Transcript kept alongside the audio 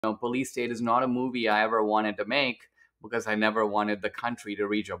Police State is not a movie I ever wanted to make because I never wanted the country to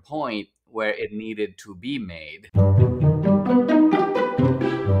reach a point where it needed to be made.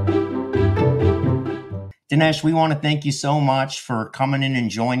 Dinesh, we want to thank you so much for coming in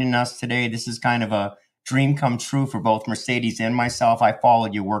and joining us today. This is kind of a dream come true for both Mercedes and myself. I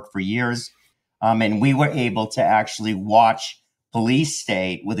followed your work for years, and we were able to actually watch Police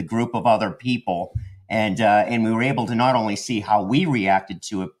State with a group of other people. And we were able to not only see how we reacted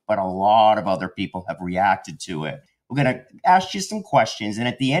to it, but a lot of other people have reacted to it. We're going to ask you some questions. And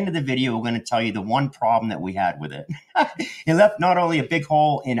at the end of the video, we're going to tell you the one problem that we had with it. It left not only a big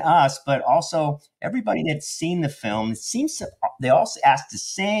hole in us, but also everybody that's seen the film. It seems they also asked the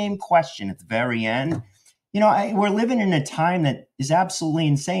same question at the very end. We're living in a time that is absolutely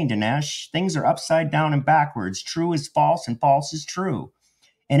insane, Dinesh. Things are upside down and backwards. True is false and false is true.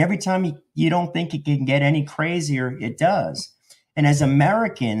 And every time you don't think it can get any crazier, it does. And as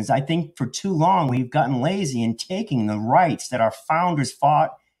Americans, I think for too long, we've gotten lazy in taking the rights that our founders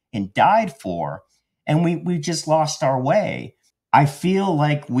fought and died for, and we've just lost our way. I feel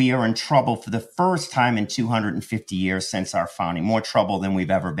like we are in trouble for the first time in 250 years since our founding, more trouble than we've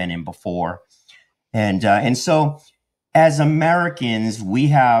ever been in before. And so as Americans, we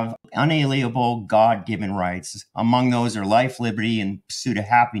have unalienable God-given rights. Among those are life, liberty, and pursuit of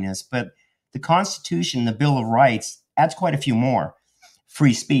happiness. But the Constitution, the Bill of Rights, adds quite a few more.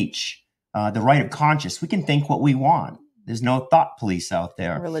 Free speech, the right of conscience. We can think what we want. There's no thought police out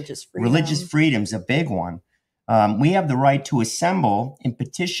there. Religious freedom. Religious freedom's a big one. We have the right to assemble and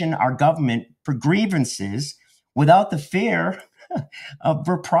petition our government for grievances without the fear of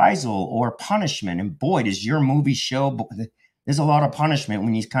reprisal or punishment. And boy, does your movie show there's a lot of punishment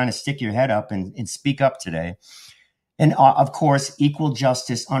when you kind of stick your head up and speak up today. And of course, equal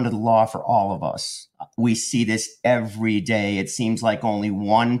justice under the law for all of us. We see this every day. It seems like only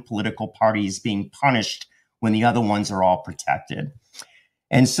one political party is being punished when the other ones are all protected.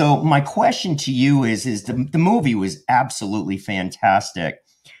 And so my question to you is the movie was absolutely fantastic.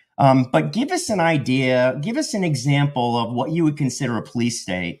 But give us an idea, give us an example of what you would consider a police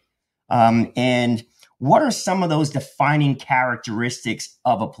state. And what are some of those defining characteristics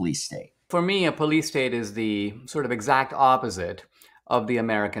of a police state? For me, a police state is the sort of exact opposite of the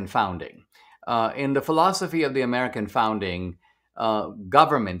American founding. In the philosophy of the American founding,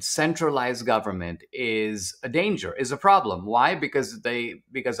 government, centralized government, is a danger, is a problem. Why? Because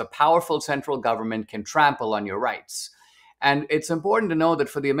a powerful central government can trample on your rights. And it's important to know that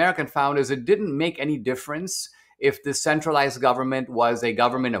for the American founders, it didn't make any difference if the centralized government was a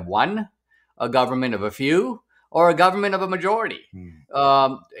government of one, a government of a few, or a government of a majority.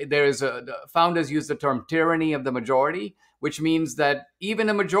 The founders use the term tyranny of the majority, which means that even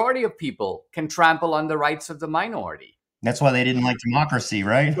a majority of people can trample on the rights of the minority. That's why they didn't like democracy,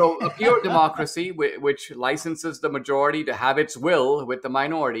 right? So a pure democracy, which licenses the majority to have its will with the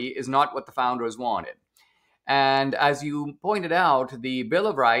minority, is not what the founders wanted. And as you pointed out, the Bill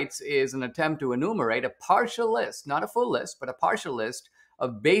of Rights is an attempt to enumerate a partial list, not a full list, but a partial list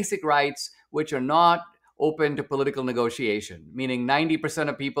of basic rights which are not open to political negotiation, meaning 90%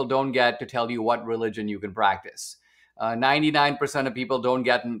 of people don't get to tell you what religion you can practice. 99% of people don't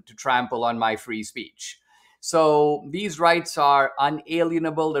get to trample on my free speech. So these rights are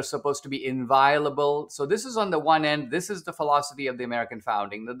unalienable. They're supposed to be inviolable. So this is on the one end. This is the philosophy of the American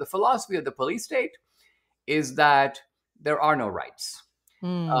founding. The philosophy of the police state is that there are no rights.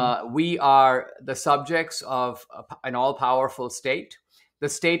 We are the subjects of an all-powerful state. The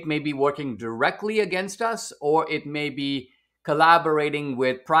state may be working directly against us, or it may be collaborating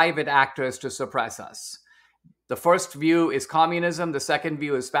with private actors to suppress us. The first view is communism. The second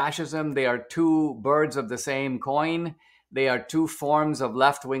view is fascism. They are two birds of the same coin. They are two forms of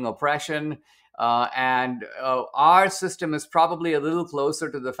left-wing oppression. And our system is probably a little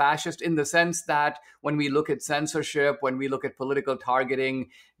closer to the fascist in the sense that when we look at censorship, when we look at political targeting,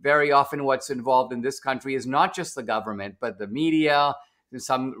 very often what's involved in this country is not just the government, but the media, in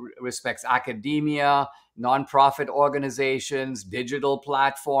some respects, academia, nonprofit organizations, digital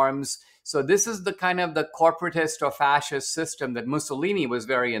platforms. So this is the kind of the corporatist or fascist system that Mussolini was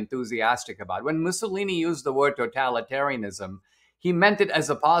very enthusiastic about. When Mussolini used the word totalitarianism, he meant it as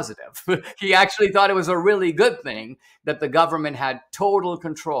a positive. He actually thought it was a really good thing that the government had total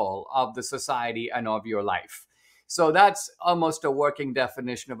control of the society and of your life. So that's almost a working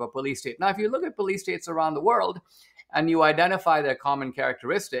definition of a police state. Now, if you look at police states around the world and you identify their common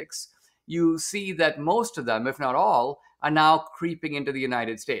characteristics, you see that most of them, if not all, are now creeping into the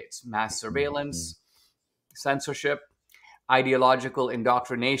United States. Mass surveillance, censorship, ideological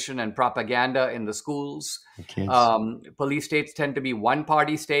indoctrination and propaganda in the schools. Kids. Police states tend to be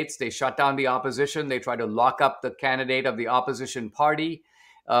one-party states. They shut down the opposition. They try to lock up the candidate of the opposition party.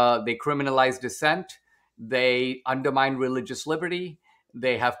 They criminalize dissent. They undermine religious liberty.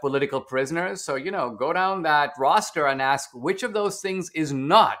 They have political prisoners. So, go down that roster and ask which of those things is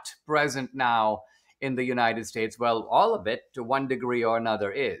not present now in the United States. Well, all of it, to one degree or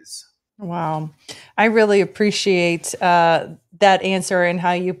another, is. Wow. I really appreciate that answer and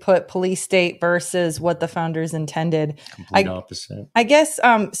how you put police state versus what the founders intended. Complete opposite. I guess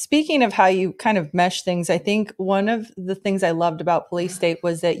speaking of how you kind of mesh things, I think one of the things I loved about police state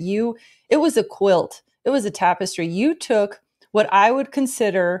was that it was a quilt. It was a tapestry. You took what I would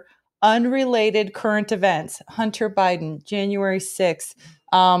consider unrelated current events, Hunter Biden, January 6th,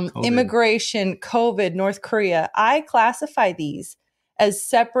 immigration, COVID, North Korea. I classify these as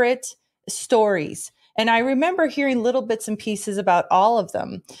separate stories. And I remember hearing little bits and pieces about all of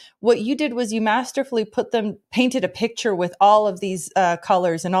them. What you did was you masterfully painted a picture with all of these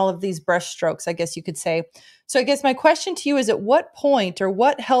colors and all of these brush strokes, I guess you could say. So I guess my question to you is, at what point or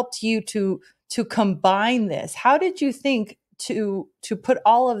what helped you to combine this? How did you think to put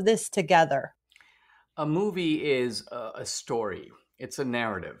all of this together? A movie is a story. It's a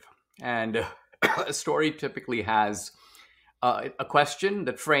narrative. And a story typically has a question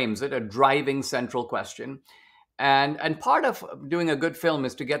that frames it, a driving central question. And part of doing a good film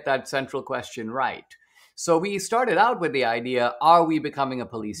is to get that central question right. So we started out with the idea, are we becoming a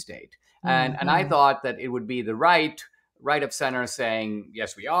police state? And I thought that it would be the right of center saying,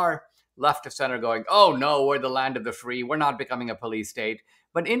 yes, we are. Left of center going, oh, no, we're the land of the free. We're not becoming a police state.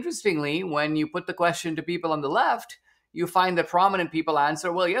 But interestingly, when you put the question to people on the left, you find that prominent people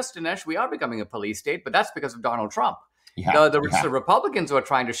answer, well, yes, Dinesh, we are becoming a police state, but that's because of Donald Trump. The Republicans who are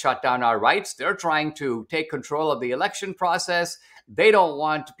trying to shut down our rights, they're trying to take control of the election process. They don't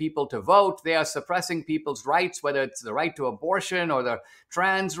want people to vote. They are suppressing people's rights, whether it's the right to abortion or the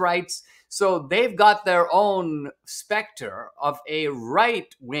trans rights. So they've got their own specter of a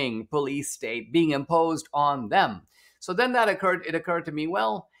right-wing police state being imposed on them. So then it occurred to me,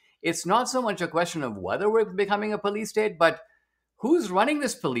 well, it's not so much a question of whether we're becoming a police state, but who's running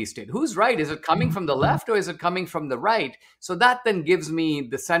this police state? Who's right? Is it coming from the left or is it coming from the right? So that then gives me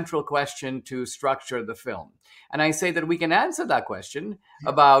the central question to structure the film. And I say that we can answer that question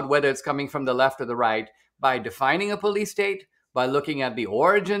about whether it's coming from the left or the right by defining a police state, by looking at the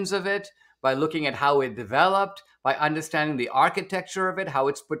origins of it, by looking at how it developed, by understanding the architecture of it, how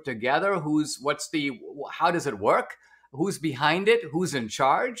it's put together, how does it work? Who's behind it? Who's in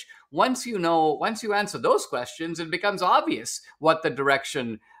charge? Once you answer those questions, it becomes obvious what the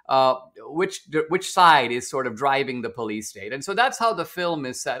direction, which side is sort of driving the police state. And so that's how the film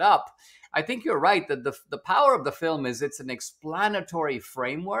is set up. I think you're right that the power of the film is it's an explanatory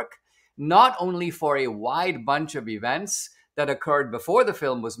framework, not only for a wide bunch of events that occurred before the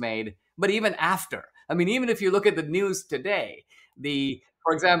film was made, but even after. I mean, even if you look at the news today,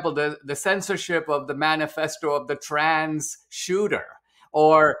 for example, the censorship of the manifesto of the trans shooter,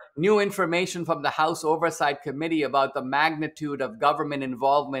 or new information from the House Oversight Committee about the magnitude of government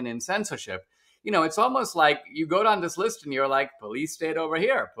involvement in censorship. It's almost like you go down this list and you're like, police state over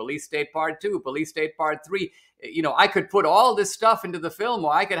here, police state part 2, police state part 3. I could put all this stuff into the film,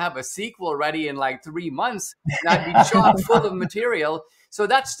 or I could have a sequel ready in like 3 months, and I'd be chock full of material. So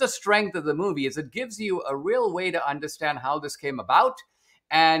that's the strength of the movie, is it gives you a real way to understand how this came about,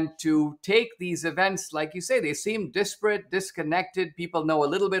 and to take these events, like you say, they seem disparate, disconnected. People know a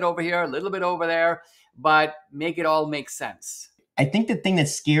little bit over here, a little bit over there, but make it all make sense. I think the thing that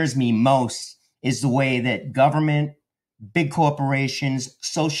scares me most is the way that government, big corporations,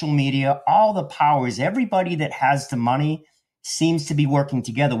 social media, all the powers, everybody that has the money seems to be working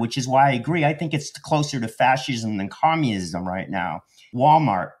together, which is why I agree. I think it's closer to fascism than communism right now.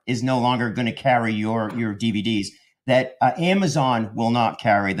 Walmart is no longer going to carry your DVDs. That Amazon will not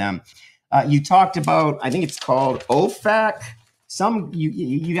carry them. You talked about, I think it's called OFAC.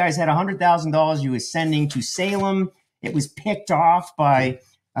 You guys had $100,000 you were sending to Salem. It was picked off by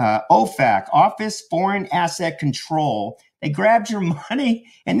OFAC, Office Foreign Asset Control. They grabbed your money,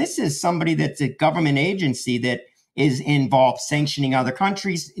 and this is somebody that's a government agency that is involved sanctioning other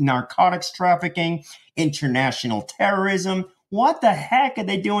countries, narcotics trafficking, international terrorism. What the heck are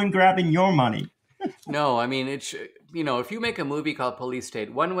they doing grabbing your money? No, I mean, if you make a movie called Police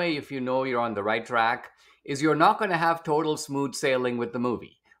State, one way, if you know you're on the right track, is you're not going to have total smooth sailing with the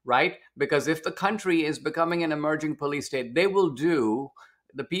movie, right? Because if the country is becoming an emerging police state,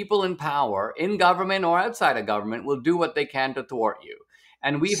 the people in power, in government or outside of government, will do what they can to thwart you.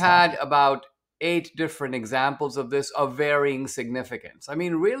 And we've had about 8 different examples of this of varying significance. I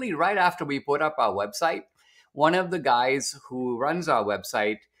mean, really, right after we put up our website, one of the guys who runs our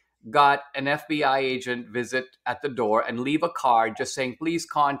website got an FBI agent visit at the door and leave a card just saying, please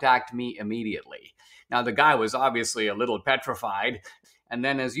contact me immediately. Now, the guy was obviously a little petrified. And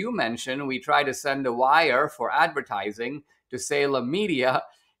then, as you mentioned, we tried to send a wire for advertising to Salem Media.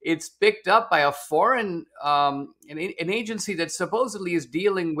 It's picked up by a foreign, an agency that supposedly is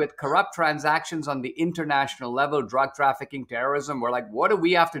dealing with corrupt transactions on the international level, drug trafficking, terrorism. We're like, what do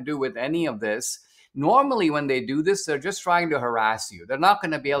we have to do with any of this? Normally, when they do this, they're just trying to harass you. They're not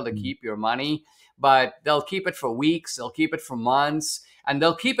going to be able to keep your money, but they'll keep it for weeks. They'll keep it for months, and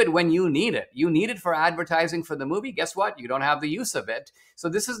they'll keep it when you need it. You need it for advertising for the movie. Guess what? You don't have the use of it. So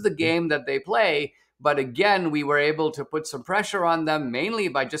this is the game that they play. But again, we were able to put some pressure on them, mainly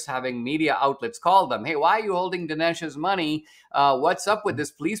by just having media outlets call them. Hey, why are you holding Dinesh's money? What's up with this?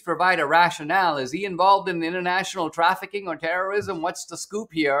 Please provide a rationale. Is he involved in international trafficking or terrorism? What's the scoop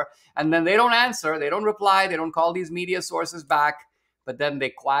here? And then they don't answer. They don't reply. They don't call these media sources back. But then they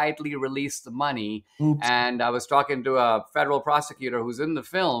quietly release the money. Oops. And I was talking to a federal prosecutor who's in the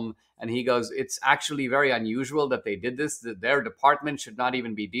film, and he goes, it's actually very unusual that they did this. That their department should not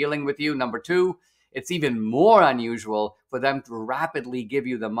even be dealing with you. Number two, it's even more unusual for them to rapidly give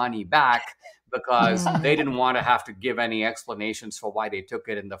you the money back because they didn't want to have to give any explanations for why they took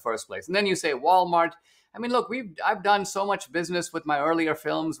it in the first place. And then you say Walmart. I mean, look, I've done so much business with my earlier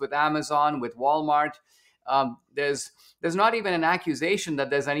films, with Amazon, with Walmart. There's not even an accusation that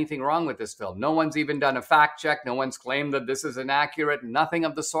there's anything wrong with this film. No one's even done a fact check. No one's claimed that this is inaccurate. Nothing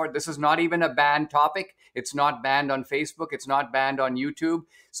of the sort. This is not even a banned topic. It's not banned on Facebook. It's not banned on YouTube.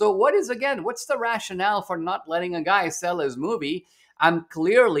 So what's the rationale for not letting a guy sell his movie? Some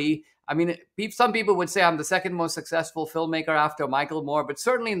people would say I'm the second most successful filmmaker after Michael Moore, but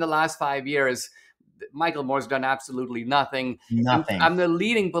certainly in the last 5 years, Michael Moore's done absolutely nothing. I'm the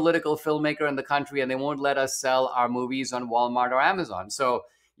leading political filmmaker in the country, and they won't let us sell our movies on Walmart or Amazon. So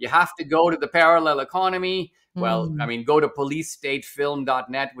you have to go to the parallel economy. Well, I mean, go to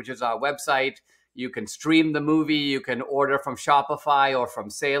policestatefilm.net, which is our website. You can stream the movie. You can order from Shopify or from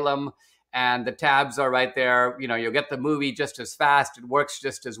Salem, and the tabs are right there. You know, you'll get the movie just as fast. It works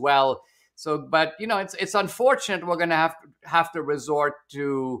just as well. So, but you know, it's unfortunate we're going to have to resort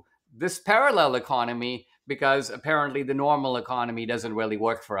to this parallel economy because apparently the normal economy doesn't really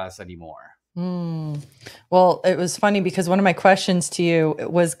work for us anymore. Well, it was funny because one of my questions to you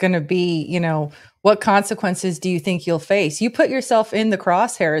was going to be, you know, what consequences do you think you'll face? You put yourself in the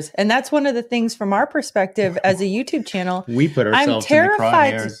crosshairs. And that's one of the things from our perspective as a YouTube channel. We put ourselves I'm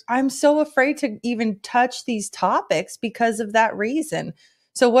terrified. In the crosshairs. I'm so afraid to even touch these topics because of that reason.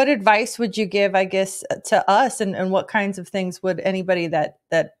 So what advice would you give, I guess, to us, and what kinds of things would anybody that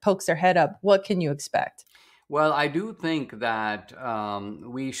pokes their head up, what can you expect? Well, I do think that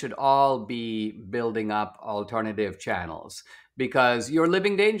we should all be building up alternative channels because you're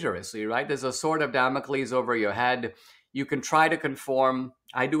living dangerously, right? There's a sword of Damocles over your head. You can try to conform.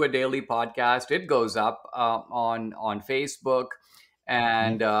 I do a daily podcast. It goes up on Facebook,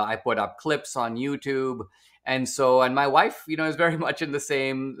 and I put up clips on YouTube. And my wife, you know, is very much in the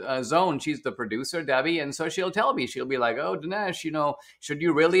same zone. She's the producer, Debbie. And so she'll tell me, she'll be like, oh, Dinesh, you know, should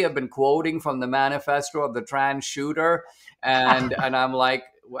you really have been quoting from the manifesto of the trans shooter? And I'm like,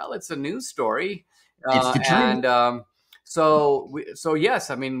 well, it's a news story. It's the truth. So yes,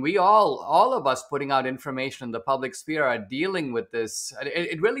 I mean, we all of us putting out information in the public sphere are dealing with this.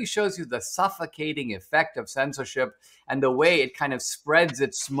 It really shows you the suffocating effect of censorship and the way it kind of spreads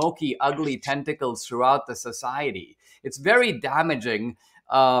its smoky, ugly tentacles throughout the society. It's very damaging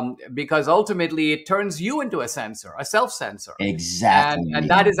because ultimately it turns you into a censor, a self-censor. Exactly. And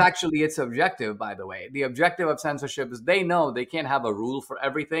that is actually its objective, by the way. The objective of censorship is they know they can't have a rule for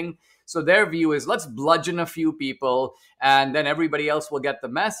everything. So their view is let's bludgeon a few people and then everybody else will get the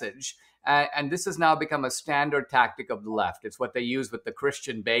message. And this has now become a standard tactic of the left. It's what they use with the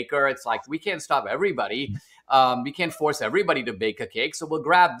Christian baker. It's like, we can't stop everybody. We can't force everybody to bake a cake. So we'll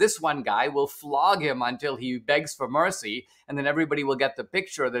grab this one guy, we'll flog him until he begs for mercy. And then everybody will get the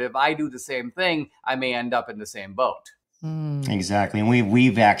picture that if I do the same thing, I may end up in the same boat. Exactly. And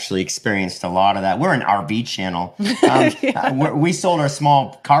we've actually experienced a lot of that. We're an RV channel. We sold our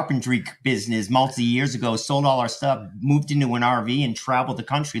small carpentry business multi-years ago, sold all our stuff, moved into an RV and traveled the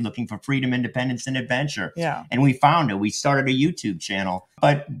country looking for freedom, independence, and adventure. Yeah. And we found it. We started a YouTube channel.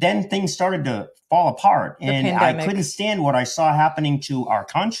 But then things started to fall apart. And I couldn't stand what I saw happening to our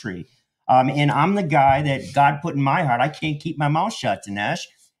country. And I'm the guy that God put in my heart. I can't keep my mouth shut, Dinesh.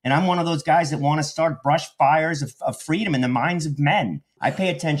 And I'm one of those guys that want to start brush fires of freedom in the minds of men. I pay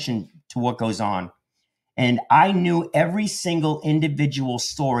attention to what goes on. And I knew every single individual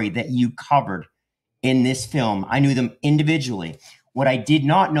story that you covered in this film. I knew them individually. What I did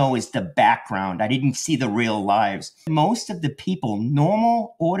not know is the background. I didn't see the real lives. Most of the people,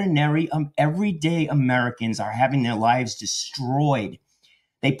 normal, ordinary, everyday Americans, are having their lives destroyed.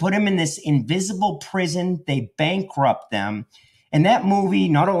 They put them in this invisible prison. They bankrupt them. And that movie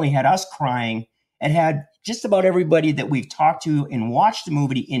not only had us crying, it had just about everybody that we've talked to and watched the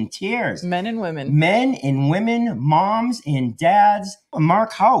movie in tears. Men and women. Men and women, moms and dads.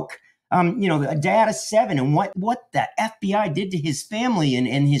 Mark Houck, a dad of 7, and what the FBI did to his family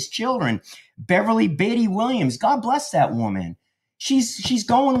and his children. Beverly Beatty Williams, God bless that woman. She's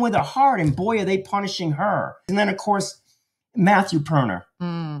going with her heart, and boy, are they punishing her. And then, of course, Matthew Perner.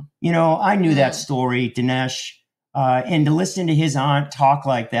 I knew that story, Dinesh. And to listen to his aunt talk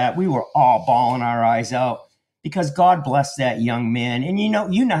like that, we were all bawling our eyes out, because God bless that young man. And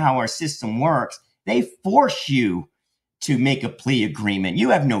you know how our system works. They force you to make a plea agreement.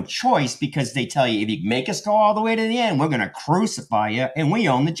 You have no choice, because they tell you, if you make us go all the way to the end, we're going to crucify you, and we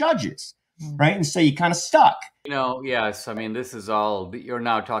own the judges, right? And so you kind of stuck. Yes. I mean, this is all, you're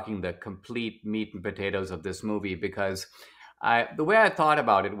now talking the complete meat and potatoes of this movie, because the way I thought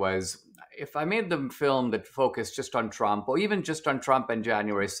about it was, if I made the film that focused just on Trump, or even just on Trump and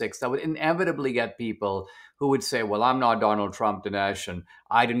January 6th, that would inevitably get people who would say, well, I'm not Donald Trump, Dinesh, and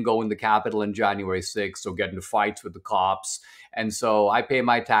I didn't go in the Capitol on January 6th or get into fights with the cops. And so I pay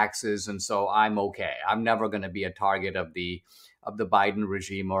my taxes, and so I'm okay. I'm never going to be a target of the Biden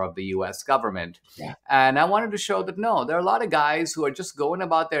regime or of the US government. Yeah. And I wanted to show that, no, there are a lot of guys who are just going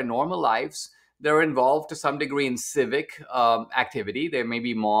about their normal lives. They're involved to some degree in civic activity. There may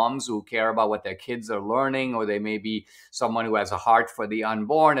be moms who care about what their kids are learning, or they may be someone who has a heart for the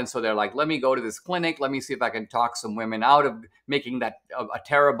unborn. And so they're like, let me go to this clinic. Let me see if I can talk some women out of making that a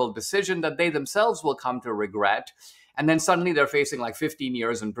terrible decision that they themselves will come to regret. And then suddenly they're facing like 15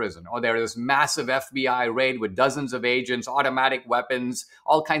 years in prison, or there is massive FBI raid with dozens of agents, automatic weapons,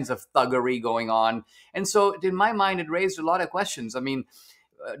 all kinds of thuggery going on. And so in my mind, it raised a lot of questions. I mean,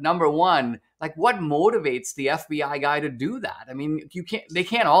 number one, like, what motivates the FBI guy to do that? I mean, they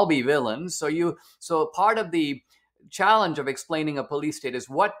can't all be villains. So part of the challenge of explaining a police state is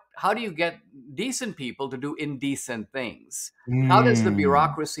how do you get decent people to do indecent things? How does the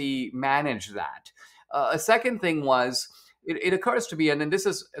bureaucracy manage that? A second thing was, it occurs to me, and then this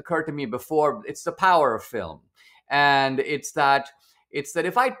has occurred to me before, it's the power of film. And it's that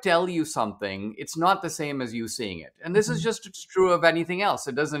if I tell you something, it's not the same as you seeing it. And this is just true of anything else.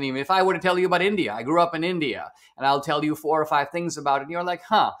 It doesn't even, if I were to tell you about India, I grew up in India, and I'll tell you 4 or 5 things about it, and you're like,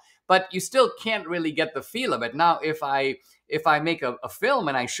 huh, but you still can't really get the feel of it. Now, if I make a film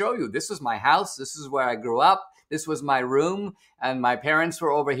and I show you, this is my house, this is where I grew up, this was my room, and my parents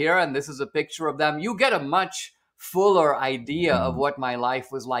were over here, and this is a picture of them, you get a much fuller idea of what my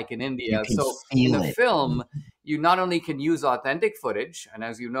life was like in India. So in a film, you not only can use authentic footage, and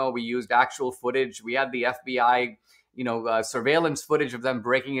as you know, we used actual footage. We had the FBI, surveillance footage of them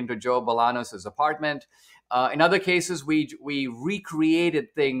breaking into Joe Bolanos' apartment. In other cases, we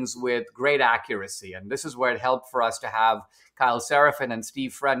recreated things with great accuracy. And this is where it helped for us to have Kyle Seraphin and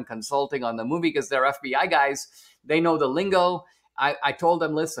Steve Friend consulting on the movie, because they're FBI guys. They know the lingo. I told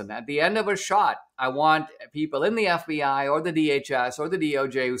them, listen, at the end of a shot, I want people in the FBI or the DHS or the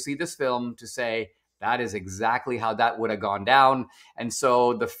DOJ who see this film to say, that is exactly how that would have gone down. And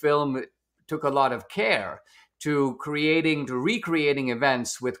so the film took a lot of care to recreating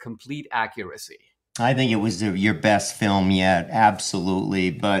events with complete accuracy. I think it was your best film yet,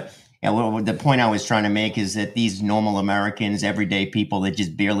 absolutely. But the point I was trying to make is that these normal Americans, everyday people that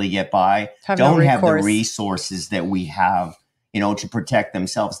just barely get by, don't have the resources that we have, to protect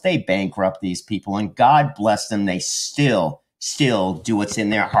themselves. They bankrupt these people, and God bless them, they still do what's in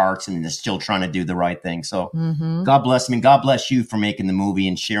their hearts, and they're still trying to do the right thing. So God bless them, and God bless you for making the movie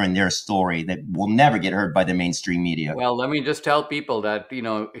and sharing their story that will never get heard by the mainstream media. Well, let me just tell people that,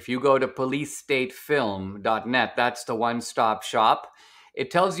 if you go to policestatefilm.net, that's the one-stop shop. It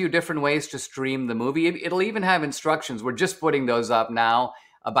tells you different ways to stream the movie. It'll even have instructions. We're just putting those up now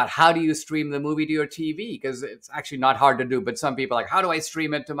about how do you stream the movie to your TV, because it's actually not hard to do. But some people are like, how do I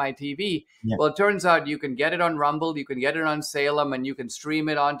stream it to my TV? Yeah. Well, it turns out you can get it on Rumble, you can get it on Salem, and you can stream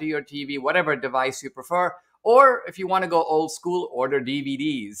it onto your TV, whatever device you prefer. Or if you want to go old school, order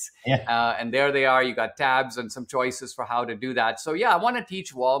DVDs. Yeah. And there they are. You got tabs and some choices for how to do that. So yeah, I want to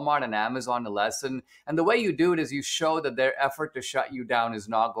teach Walmart and Amazon a lesson. And the way you do it is you show that their effort to shut you down is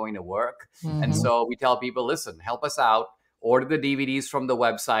not going to work. And so we tell people, listen, help us out. order the DVDs from the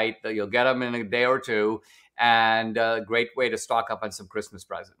website. You'll get them in a day or two. And a great way to stock up on some Christmas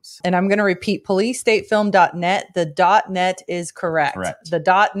presents. And I'm going to repeat, policestatefilm.net. The .net is correct.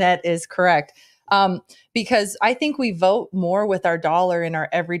 The .net is correct. Because I think we vote more with our dollar in our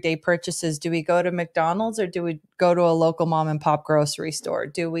everyday purchases. Do we go to McDonald's or do we go to a local mom and pop grocery store?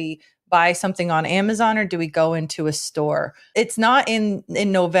 Do we buy something on Amazon or do we go into a store? It's not in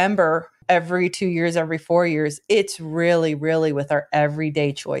November every 2 years, every 4 years. It's really, really with our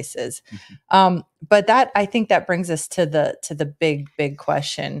everyday choices. But I think that brings us to the big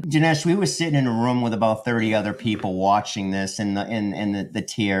question. Dinesh, we were sitting in a room with about 30 other people watching this and the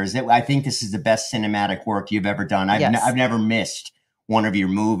tears. I think this is the best cinematic work you've ever done. I've never missed one of your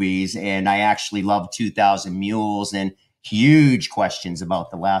movies, and I actually love 2000 Mules and huge questions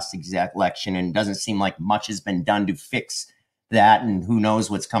about the last exec election, and it doesn't seem like much has been done to fix that, and who knows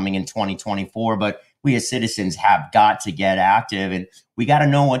what's coming in 2024. But we as citizens have got to get active, and we got to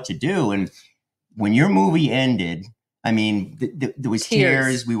know what to do. And when your movie ended, I mean, there was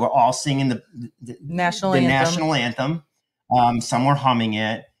tears. We were all singing the national anthem. Some were humming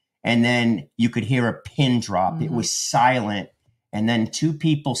it, and then you could hear a pin drop. It was silent. And then two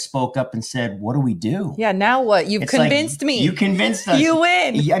people spoke up and said, "What do we do?" Yeah, now what? You've convinced me. You convinced us. You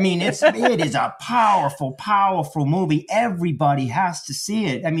win. I mean, it is a powerful, powerful movie. Everybody has to see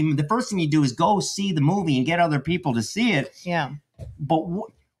it. I mean, the first thing you do is go see the movie and get other people to see it. Yeah. But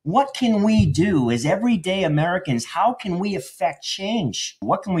what can we do as everyday Americans? How can we affect change?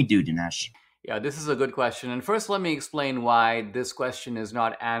 What can we do, Dinesh? Yeah, this is a good question. And first, let me explain why this question is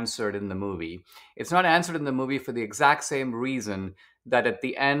not answered in the movie. It's not answered in the movie for the exact same reason that at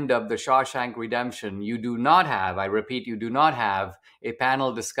the end of the Shawshank Redemption, you do not have, I repeat, you do not have a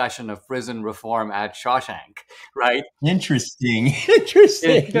panel discussion of prison reform at Shawshank, right? Interesting.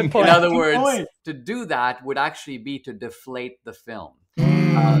 Interesting. Good point. In other words, to do that would actually be to deflate the film.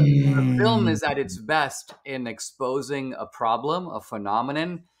 The film is at its best in exposing a problem, a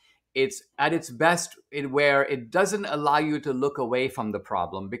phenomenon. It's at its best where it doesn't allow you to look away from the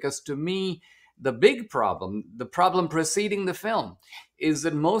problem. Because to me, the big problem, the problem preceding the film, is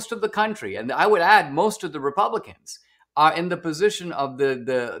that most of the country, and I would add most of the Republicans, are in the position of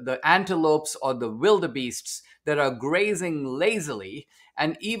the antelopes or the wildebeests that are grazing lazily.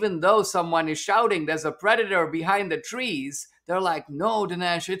 And even though someone is shouting, "There's a predator behind the trees," they're like, "No,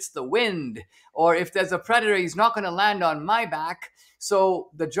 Dinesh, it's the wind." Or if there's a predator, he's not going to land on my back. So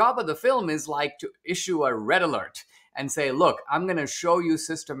the job of the film is like to issue a red alert and say, look, I'm going to show you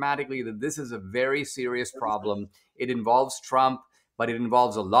systematically that this is a very serious problem. It involves Trump, but it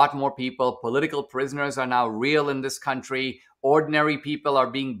involves a lot more people. Political prisoners are now real in this country. Ordinary people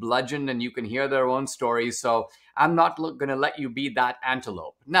are being bludgeoned, and you can hear their own stories. So I'm not going to let you be that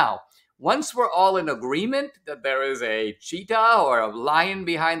antelope. Now, once we're all in agreement that there is a cheetah or a lion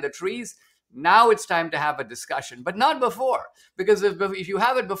behind the trees, now it's time to have a discussion, but not before. Because if you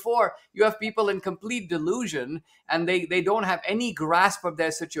have it before, you have people in complete delusion and they don't have any grasp of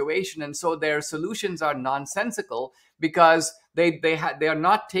their situation. And so their solutions are nonsensical because they are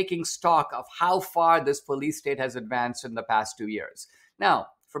not taking stock of how far this police state has advanced in the past 2 years. Now,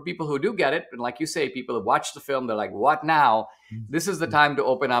 for people who do get it, and like you say, people who watch the film, they're like, what now? This is the time to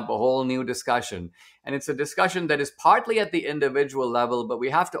open up a whole new discussion. And it's a discussion that is partly at the individual level, but we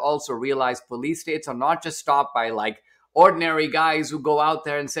have to also realize police states are not just stopped by like ordinary guys who go out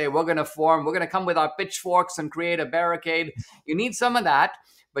there and say, we're going to come with our pitchforks and create a barricade. You need some of that,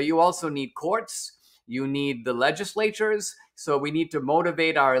 but you also need courts. You need the legislatures. So we need to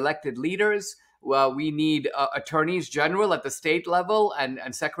motivate our elected leaders. Well, we need attorneys general at the state level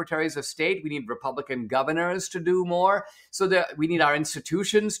and secretaries of state. We need Republican governors to do more. So that we need our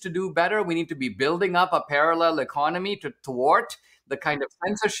institutions to do better. We need to be building up a parallel economy to thwart the kind of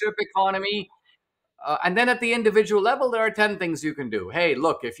censorship economy. And then at the individual level, there are 10 things you can do. Hey,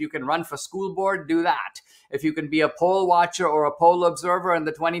 look, if you can run for school board, do that. If you can be a poll watcher or a poll observer in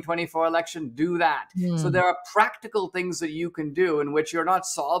the 2024 election, do that. So there are practical things that you can do in which you're not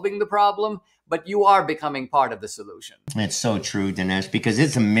solving the problem, but you are becoming part of the solution. It's so true, Dinesh, because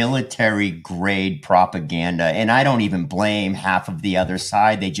it's a military grade propaganda. And I don't even blame half of the other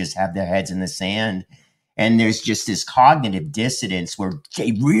side. They just have their heads in the sand. And there's just this cognitive dissonance where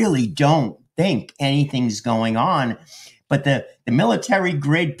they really don't think anything's going on. But the military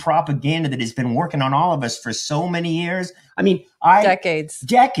grade propaganda that has been working on all of us for so many years. I mean, decades.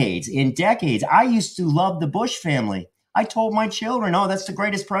 I used to love the Bush family. I told my children, oh, that's the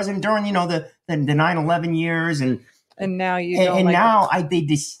greatest president during, the 9/11 years. And And now you And, don't and like now they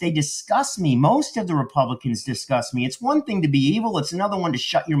discuss me. Most of the Republicans discuss me. It's one thing to be evil. It's another one to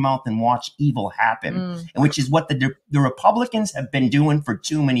shut your mouth and watch evil happen, and which is what the Republicans have been doing for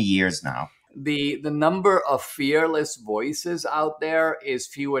too many years now. The number of fearless voices out there is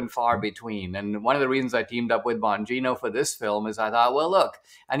few and far between. And one of the reasons I teamed up with Bongino for this film is I thought, well, look,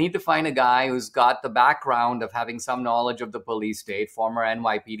 I need to find a guy who's got the background of having some knowledge of the police state, former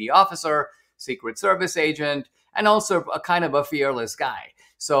NYPD officer, Secret Service agent, and also a kind of a fearless guy.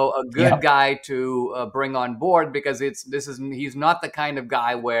 So a good guy to bring on board, because he's not the kind of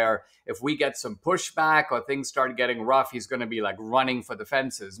guy where if we get some pushback or things start getting rough, he's going to be like running for the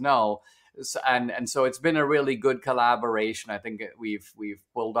fences. No. And so it's been a really good collaboration. I think we've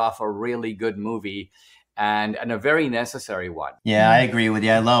pulled off a really good movie and a very necessary one. Yeah, I agree with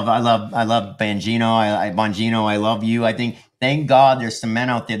you. I love Bongino. Bongino, I love you. I think, thank God there's some men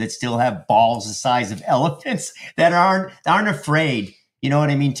out there that still have balls the size of elephants that aren't afraid, you know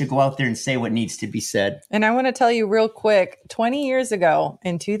what I mean, to go out there and say what needs to be said. And I want to tell you real quick, 20 years ago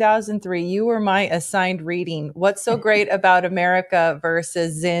in 2003, you were my assigned reading. What's so great about America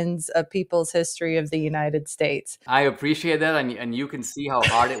versus Zinn's A People's History of the United States? I appreciate that. And you can see how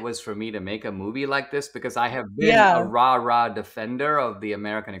hard it was for me to make a movie like this, because I have been a rah-rah defender of the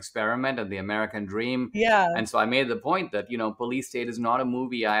American experiment and the American dream. Yeah. And so I made the point that, Police State is not a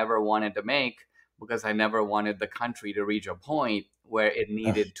movie I ever wanted to make, because I never wanted the country to reach a point where it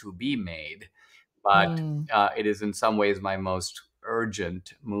needed to be made. But it is in some ways my most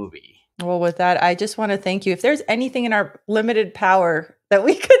urgent movie. Well, with that, I just want to thank you. If there's anything in our limited power that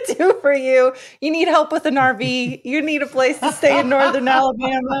we could do for you, you need help with an RV, you need a place to stay in Northern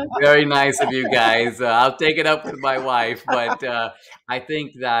Alabama. Very nice of you guys. I'll take it up with my wife. But I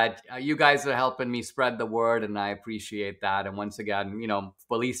think that you guys are helping me spread the word, and I appreciate that. And once again,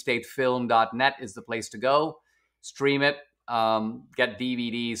 policestatefilm.net is the place to go. Stream it, get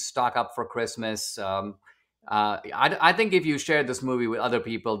DVDs, stock up for Christmas. I think if you share this movie with other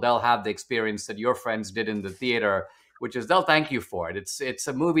people, they'll have the experience that your friends did in the theater, which is they'll thank you for it. It's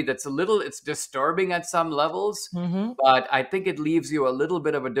a movie that's it's disturbing at some levels, but I think it leaves you a little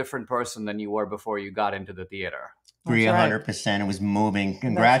bit of a different person than you were before you got into the theater. Agree 100%. It was moving.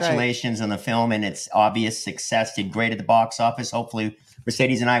 Congratulations on the film and its obvious success. Did great at the box office. Hopefully,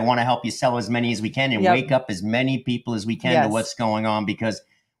 Mercedes and I want to help you sell as many as we can and wake up as many people as we can to what's going on, because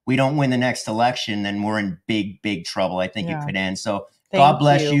we don't win the next election, then we're in big, big trouble. I think it could end. So God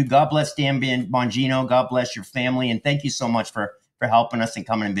bless you. God bless Dan Bongino. God bless your family. And thank you so much for helping us and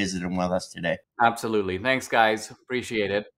coming and visiting with us today. Absolutely. Thanks, guys. Appreciate it.